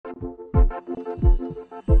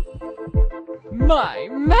My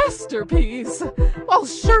masterpiece! I'll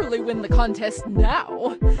surely win the contest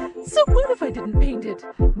now. So what if I didn't paint it?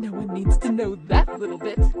 No one needs to know that little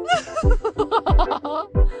bit.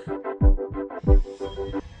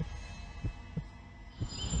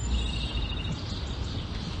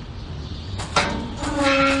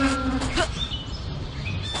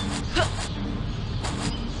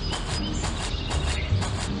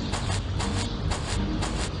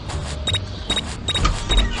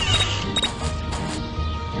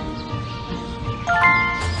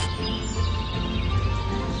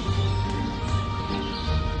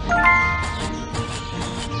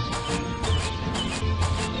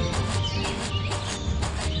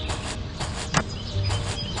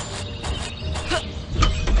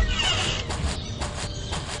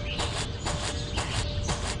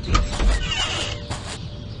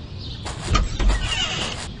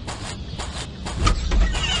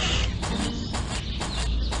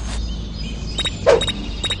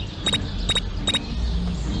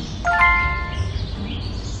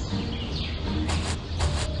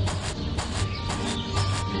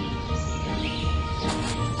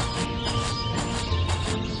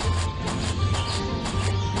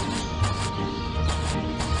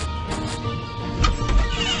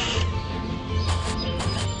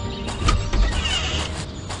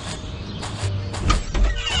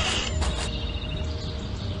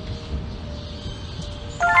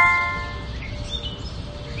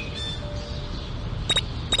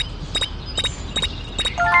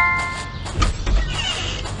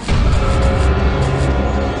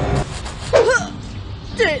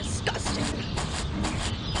 Disgusting.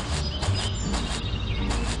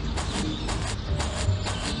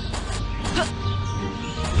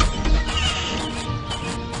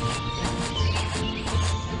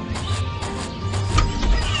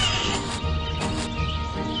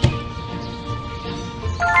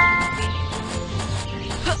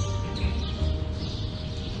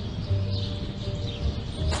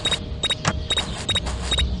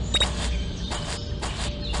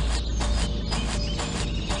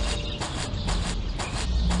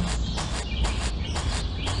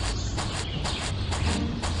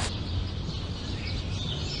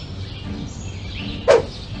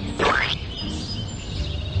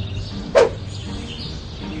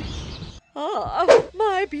 Ah,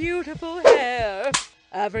 my beautiful hair.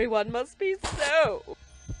 Everyone must be so.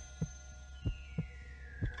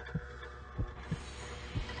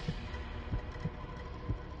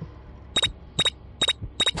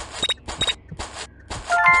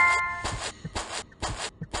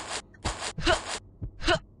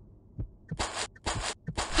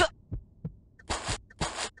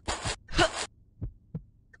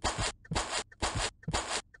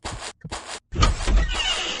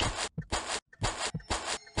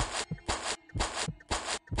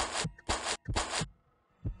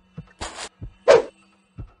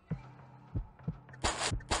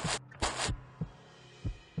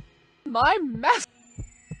 My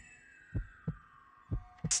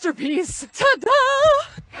masterpiece! Ta-da!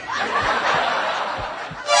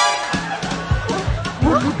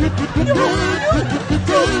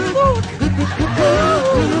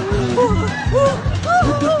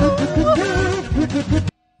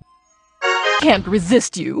 Can't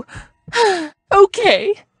resist you.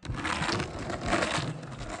 Okay.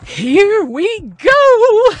 Here we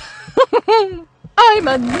go! I'm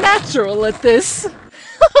a natural at this.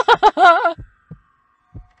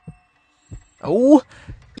 Oh.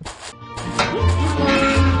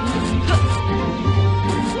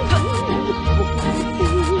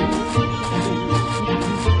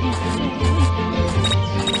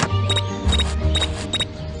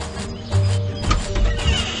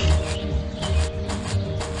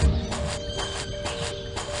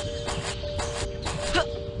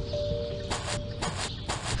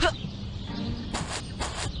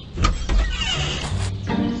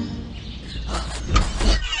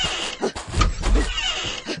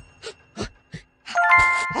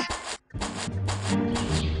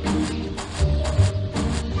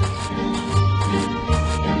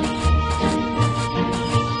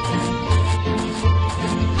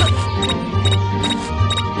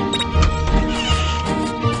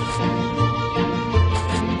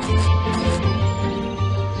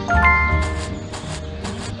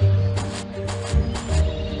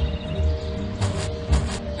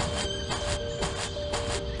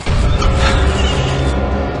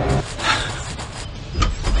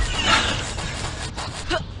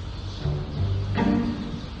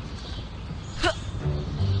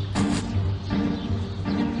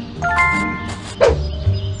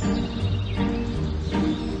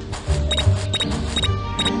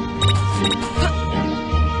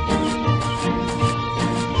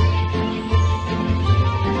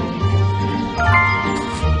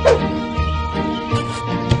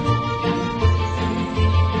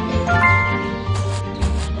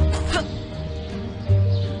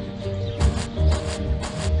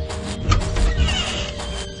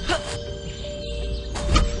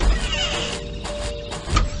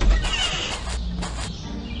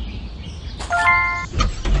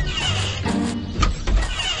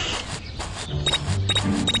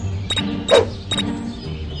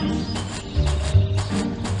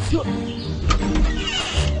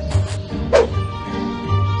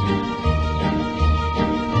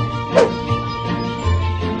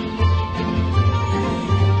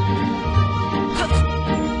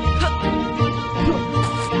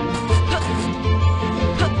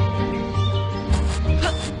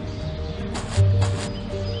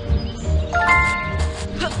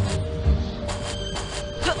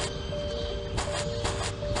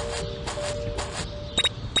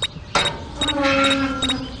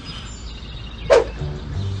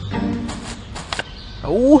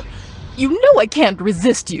 I can't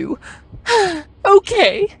resist you.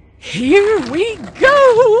 Okay, here we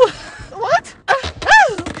go! What?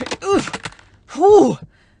 Ooh,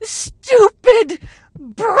 stupid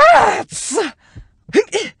brats!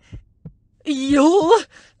 You'll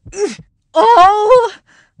all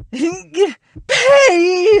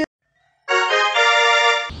pay!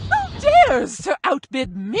 Who dares to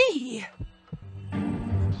outbid me?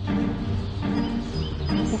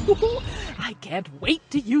 I can't wait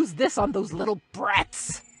to use this on those little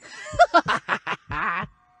brats.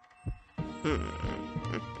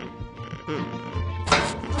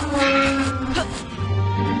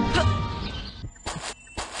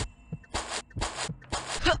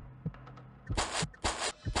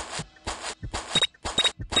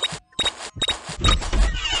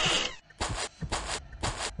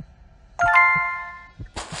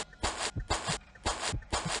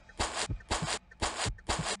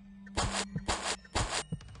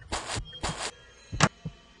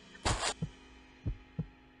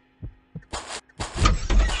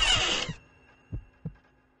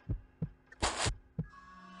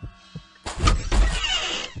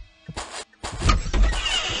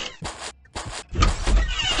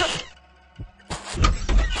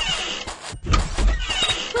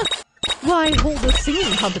 Why hold a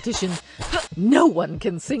singing competition? No one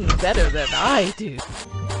can sing better than I do.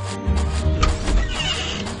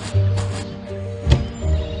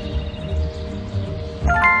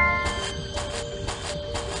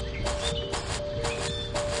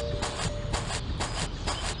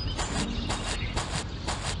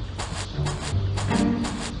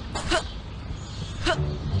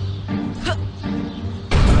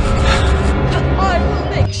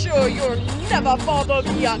 Sure you'll never bother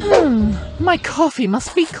me again. My coffee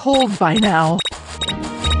must be cold by now.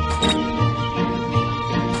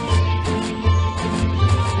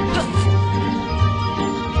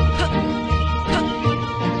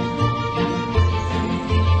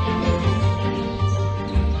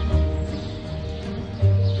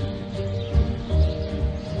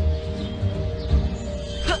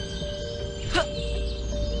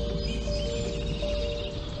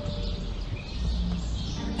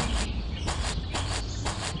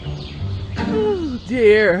 Oh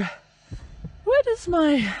dear, why does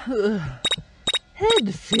my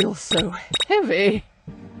head feel so heavy?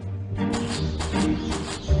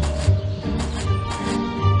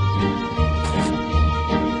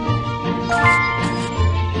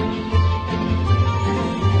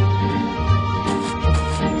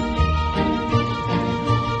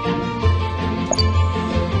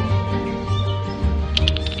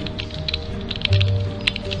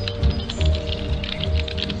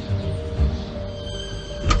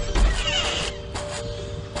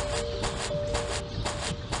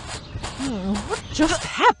 What just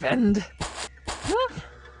happened? Huh?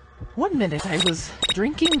 1 minute I was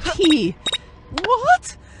drinking tea.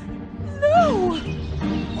 What? No!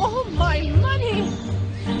 All my money!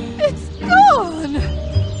 It's gone!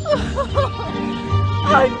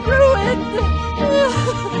 I'm ruined!